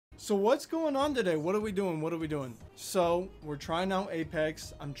So what's going on today? What are we doing? What are we doing? So we're trying out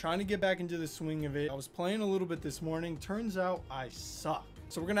Apex. I'm trying to get back into the swing of it. I was playing a little bit this morning. Turns out I suck.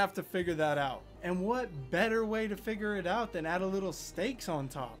 So we're gonna have to figure that out. And what better way to figure it out than add a little steaks on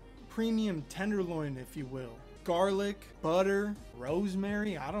top? Premium tenderloin, if you will. Garlic, butter,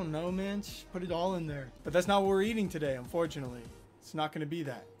 rosemary. I don't know, man. Just put it all in there. But that's not what we're eating today, unfortunately. It's not gonna be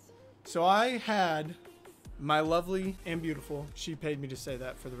that. So I had my lovely and beautiful, she paid me to say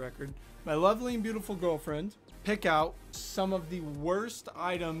that for the record, my lovely and beautiful girlfriend pick out some of the worst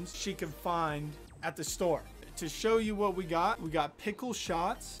items she could find at the store. To show you what we got pickle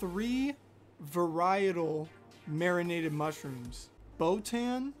shots, 3 varietal marinated mushrooms,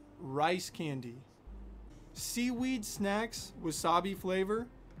 Botan rice candy, seaweed snacks wasabi flavor.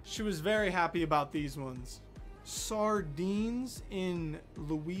 She was very happy about these ones. Sardines in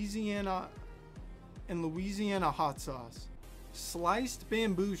Louisiana hot sauce, sliced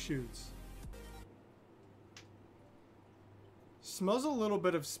bamboo shoots. Smells a little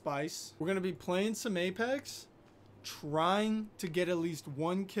bit of spice. We're gonna be playing some Apex, trying to get at least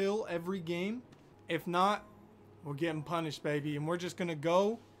 1 kill every game. If not, we're getting punished, baby, and we're just gonna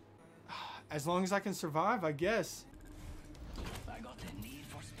go as long as I can survive, I guess. I got the need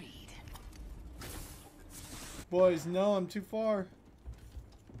for speed. Boys, no, I'm too far.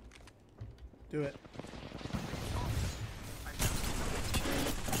 Do it.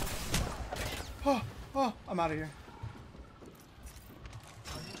 Oh, I'm out of here.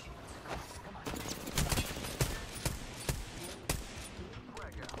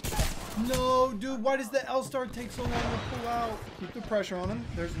 No, dude, why does the L-Star take so long to pull out? Keep the pressure on him.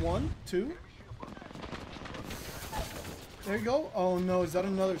 There's 1, 2. There you go. Oh no, is that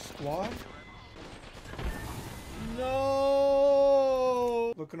another squad?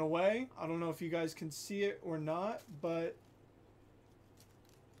 No! Looking away. I don't know if you guys can see it or not, but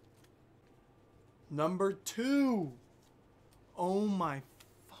number 2. Oh my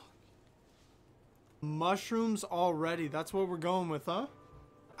fuck. Mushrooms already. That's what we're going with, huh?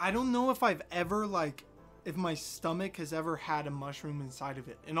 I don't know if I've ever, if my stomach has ever had a mushroom inside of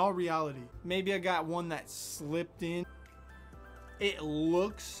it. In all reality, maybe I got one that slipped in. It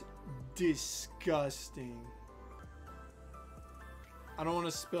looks disgusting. I don't want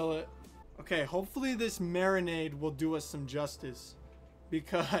to spill it. Okay, hopefully this marinade will do us some justice,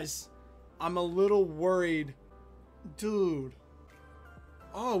 because I'm a little worried. Dude.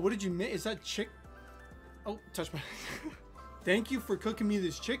 Oh, what did you make? Is that chick? Oh, touch my... Thank you for cooking me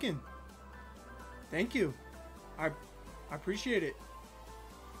this chicken. Thank you. I appreciate it.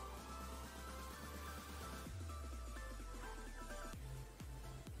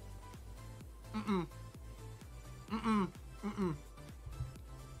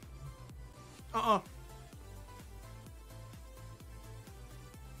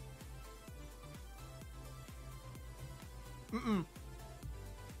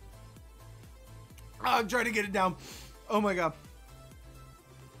 I'm trying to get it down. Oh my god.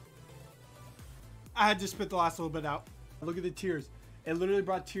 I had to spit the last little bit out. Look at the tears. It literally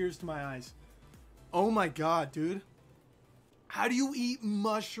brought tears to my eyes. Oh my god, dude. How do you eat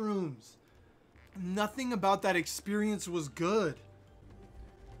mushrooms? Nothing about that experience was good.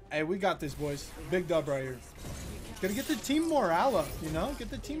 Hey, we got this, boys. Big dub right here. Gotta get the team morale up, you know? Get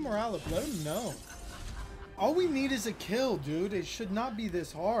the team morale up. Let them know. All we need is a kill, dude. It should not be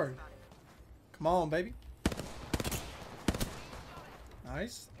this hard. Come on, baby.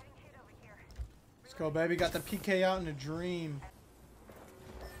 Nice. Let's go, baby. Got the PK out in a dream.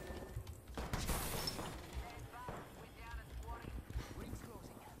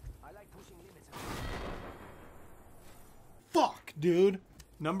 Fuck, dude.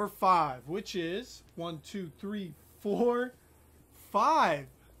 Number 5, which is 1, 2, 3, 4, 5.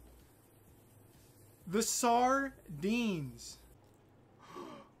 The sardines.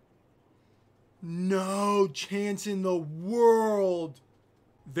 No chance in the world.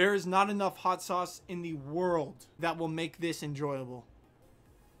 There is not enough hot sauce in the world that will make this enjoyable.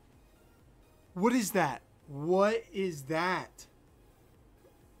 What is that? What is that?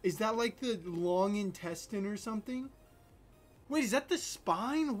 Is that like the long intestine or something? Wait, is that the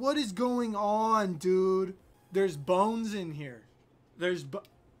spine? What is going on, dude? There's bones in here. There's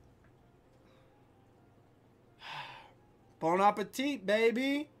Bon appetit,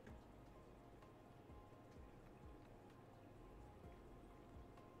 baby.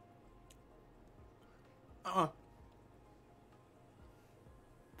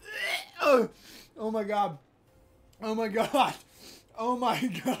 Oh my god. Oh my god. Oh my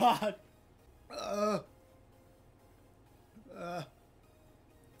god.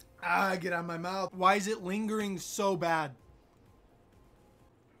 Get out of my mouth. Why is it lingering so bad?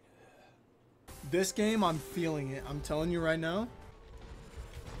 This game, I'm feeling it. I'm telling you right now.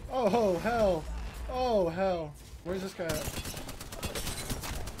 Oh, hell. Oh, hell. Where's this guy at?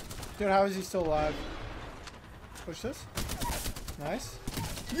 Dude, how is he still alive? Push this. Nice.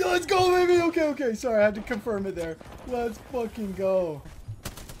 Yeah, let's go, baby. Okay, okay. Sorry, I had to confirm it there. Let's fucking go.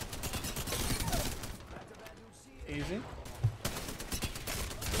 Easy.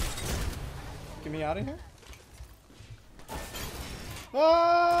 Get me out of here.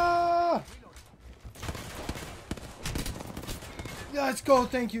 Ah! Yeah, let's go.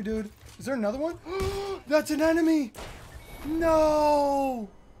 Thank you, dude. Is there another one? That's an enemy. No.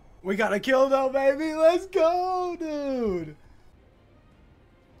 We got a kill though, baby. Let's go, dude.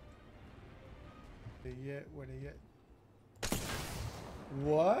 Where they at?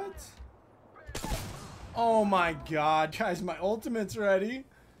 What? Oh my god. Guys, my ultimate's ready.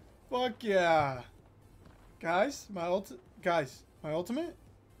 Fuck yeah. Guys, my ultimate. Guys, my ultimate?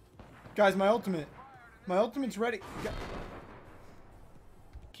 Guys, my ultimate. My ultimate's ready.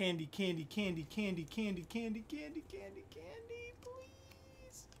 Candy, candy, candy, candy, candy, candy, candy, candy, candy,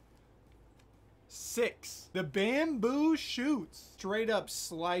 please. 6. The bamboo shoots. Straight up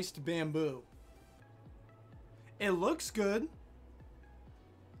sliced bamboo. It looks good.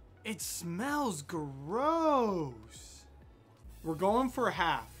 It smells gross. We're going for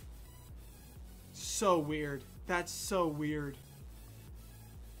half. So weird. That's so weird.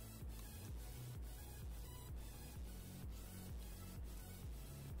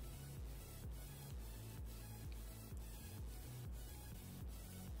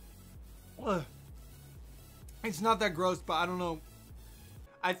 Ugh. It's not that gross, but I don't know.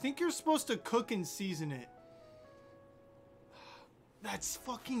 I think you're supposed to cook and season it. That's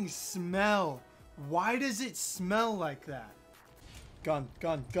fucking smell. Why does it smell like that? Gun,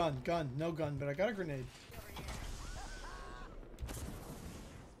 gun, gun, gun. No gun, but I got a grenade.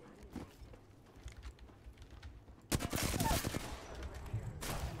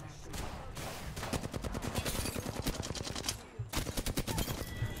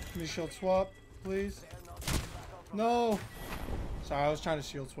 Give me a shield swap, please. No. Sorry, I was trying to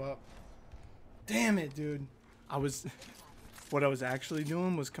shield swap. Damn it, dude. What I was actually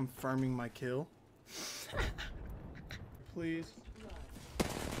doing was confirming my kill. Please.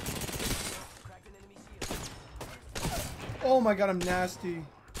 Oh my god, I'm nasty.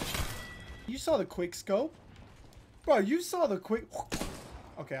 You saw the quick scope? Bro, you saw the quick...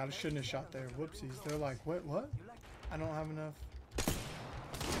 Okay, I shouldn't have shot there. Whoopsies. They're like, what? I don't have enough.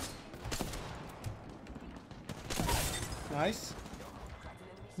 Nice.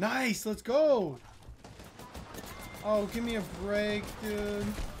 Nice, let's go. Oh, give me a break, dude.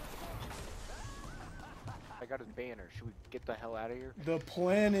 I got his banner. Should we get the hell out of here? The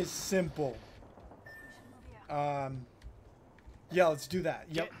plan is simple. Yeah, let's do that.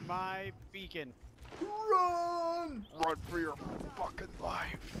 Yep. Get my beacon. Run! Run for your fucking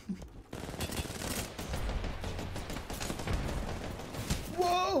life.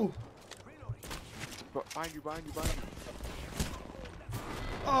 Whoa! Behind you, behind you, behind you.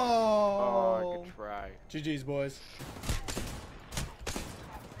 Oh. Good try. GG's, boys.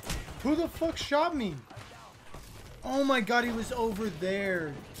 Who the fuck shot me? Oh my god, he was over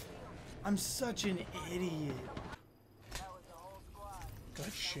there. I'm such an idiot.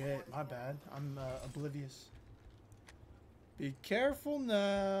 Good shit. My bad. I'm oblivious. Be careful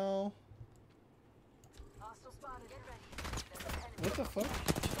now. What the fuck?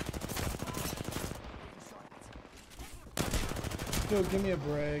 Dude, give me a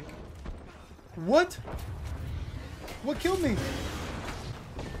break. What? What killed me?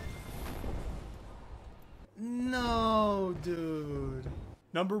 No, dude.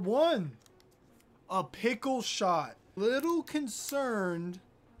 Number 1. A pickle shot. Little concerned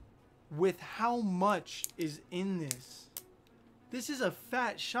with how much is in this. This is a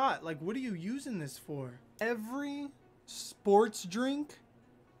fat shot. Like, what are you using this for? Every sports drink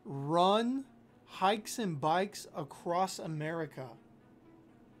run hikes and bikes across America.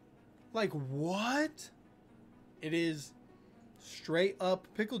 Like, what? It is straight up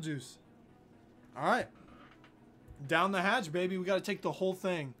pickle juice. All right. Down the hatch, baby. We got to take the whole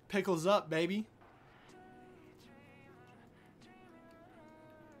thing. Pickles up, baby.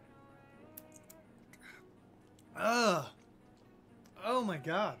 Ugh. Oh my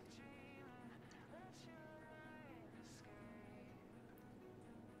god.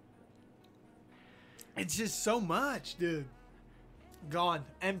 It's just so much, dude. Gone.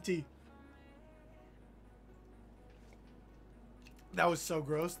 Empty. That was so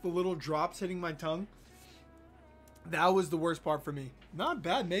gross. The little drops hitting my tongue. That was the worst part for me. Not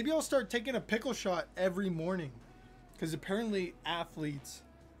bad. Maybe I'll start taking a pickle shot every morning. Because apparently athletes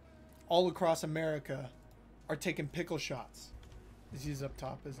all across America are taking pickle shots. He's up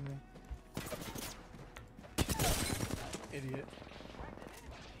top, isn't he? Idiot.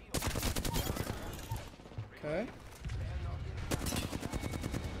 Okay.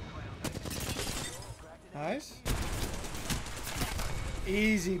 Nice.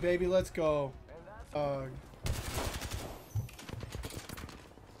 Easy, baby. Let's go. Okay.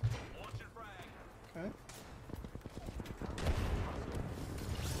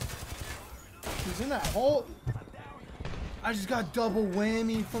 He's in that hole. I just got double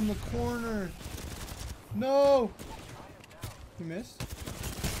whammy from the corner. No. He missed.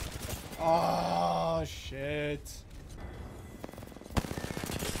 Oh, shit.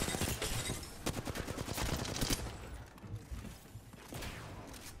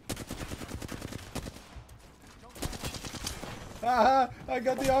 Ah, I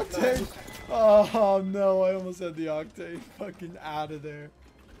got the octane. Oh, no. I almost had the octane. Fucking out of there.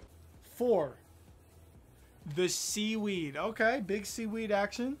 4. The seaweed. Okay, big seaweed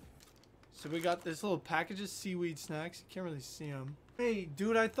action. So we got this little package of seaweed snacks. You can't really see them. Hey,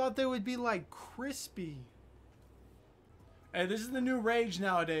 dude, I thought they would be like crispy. Hey, this is the new rage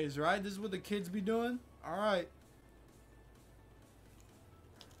nowadays, right? This is what the kids be doing? All right.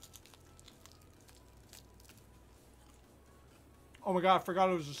 Oh my god, I forgot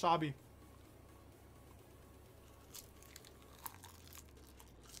it was wasabi.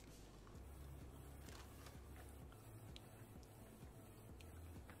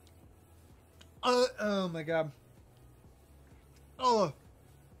 Oh my god. Oh,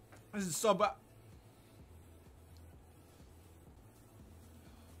 this is so bad.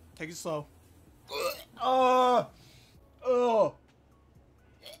 Take it slow. Oh, oh,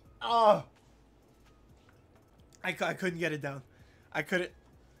 oh. I couldn't get it down. I couldn't.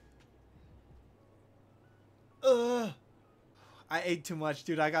 I ate too much,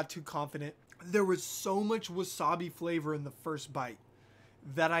 dude. I got too confident. There was so much wasabi flavor in the first bite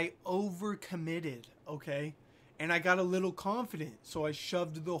that I overcommitted, okay? And I got a little confident, so I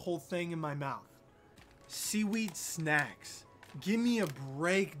shoved the whole thing in my mouth. Seaweed snacks. Give me a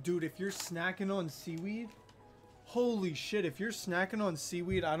break, dude. If you're snacking on seaweed, holy shit. If you're snacking on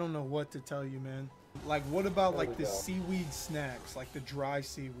seaweed, I don't know what to tell you, man. Like, what about like the seaweed snacks, like the dry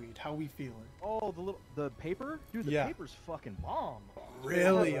seaweed? How we feeling? Oh, the paper? Dude, the paper's fucking bomb.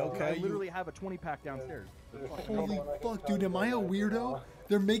 Really? Okay. I literally have a 20-pack downstairs. Holy fuck, dude. Am I a weirdo?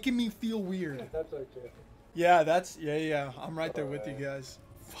 They're making me feel weird. That's okay. Yeah, yeah. I'm right there with you guys.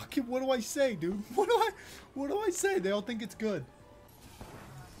 Fucking, what do I say, dude? What do I say? They all think it's good.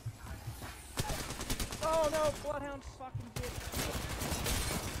 Oh no, Bloodhound fucking bitch.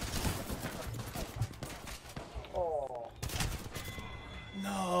 Oh.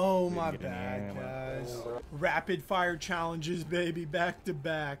 No, my get any bad, ammo. guys. Rapid fire challenges, baby, back to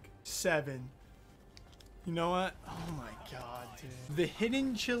back. 7. You know what? Oh my god, dude. The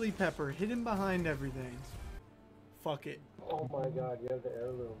hidden chili pepper, hidden behind everything. Fuck it. Oh my god, you have the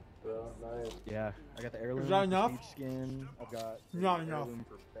heirloom, bro. Nice. Yeah, I got the heirloom. Is that enough? Prestige Skin. I've got Not the enough. heirloom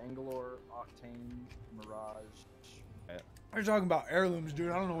for Bangalore, Octane, Mirage, We're talking about heirlooms,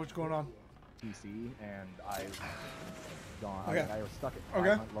 dude. I don't know what's going on. PC, and I've gone. Okay. I was stuck at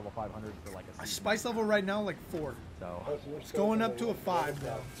Okay. level 500 for like a My season. spice level right now, like 4. So Oh, so you're It's still going gonna up to a win. 5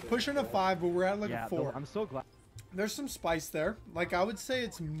 now. It's pushing a 5, but we're at like yeah, a 4. I'm so glad. There's some spice there. Like, I would say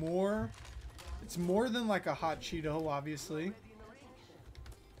it's more than like a hot Cheeto, obviously.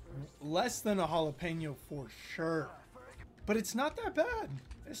 Less than a jalapeno for sure. But it's not that bad.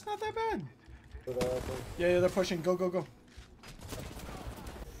 It's not that bad. Yeah, they're pushing. Go, go, go.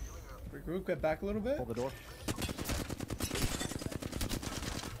 Regroup, get back a little bit. Pull the door.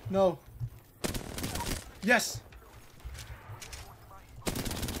 No. Yes.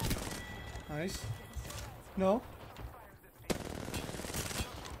 Nice. No.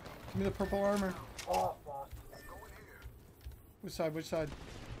 Give me the purple armor. Oh, fuck. Which side? Which side?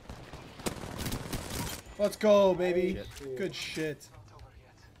 Let's go, baby. Shit. Good shit.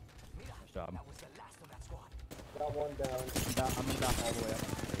 Nice job. Got one down. I'm gonna back all the way up.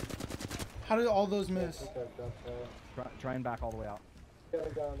 How did all those miss? Okay, okay. Try and back all the way out. Got a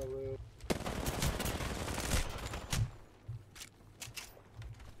guy on the roof.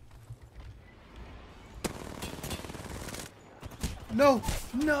 No!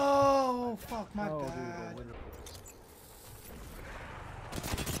 No! Fuck, my Oh, dude, bad. we're literally-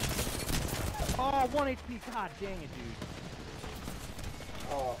 Oh, 1 HP. God dang it, dude.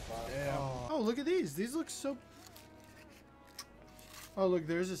 Oh, fuck. Damn. Oh, look at these. These look so... Oh, look,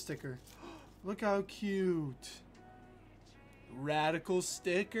 there's a sticker. Look how cute. Radical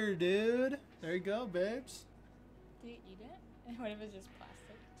sticker, dude. There you go, babes. Do you eat it? What if it's just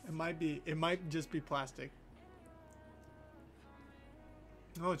plastic? It might be. It might just be plastic.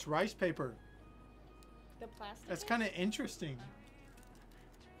 No, it's rice paper. The plastic. That's is? kind of interesting.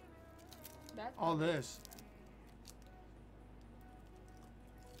 That's All this.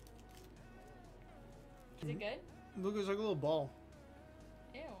 Is it good? Look, it's like a little ball.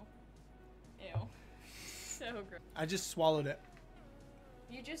 Ew. Ew. So gross. I just swallowed it.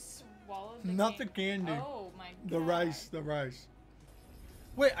 You just swallowed the Not the candy. Oh my god. The rice. The rice.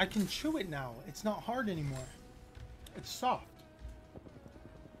 Wait, I can chew it now. It's not hard anymore. It's soft.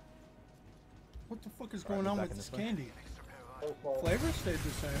 What the fuck is going on with this candy? So far. Flavor stayed the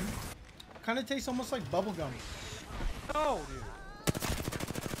same. Kind of tastes almost like bubble gum. No, dude.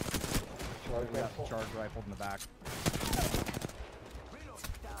 We got the charge rifle in the back.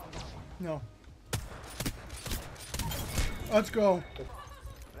 No. Let's go.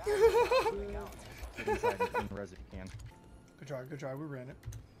 Get inside and res if you can. Good try. Good try. We ran it.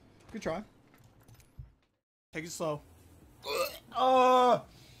 Good try. Take it slow.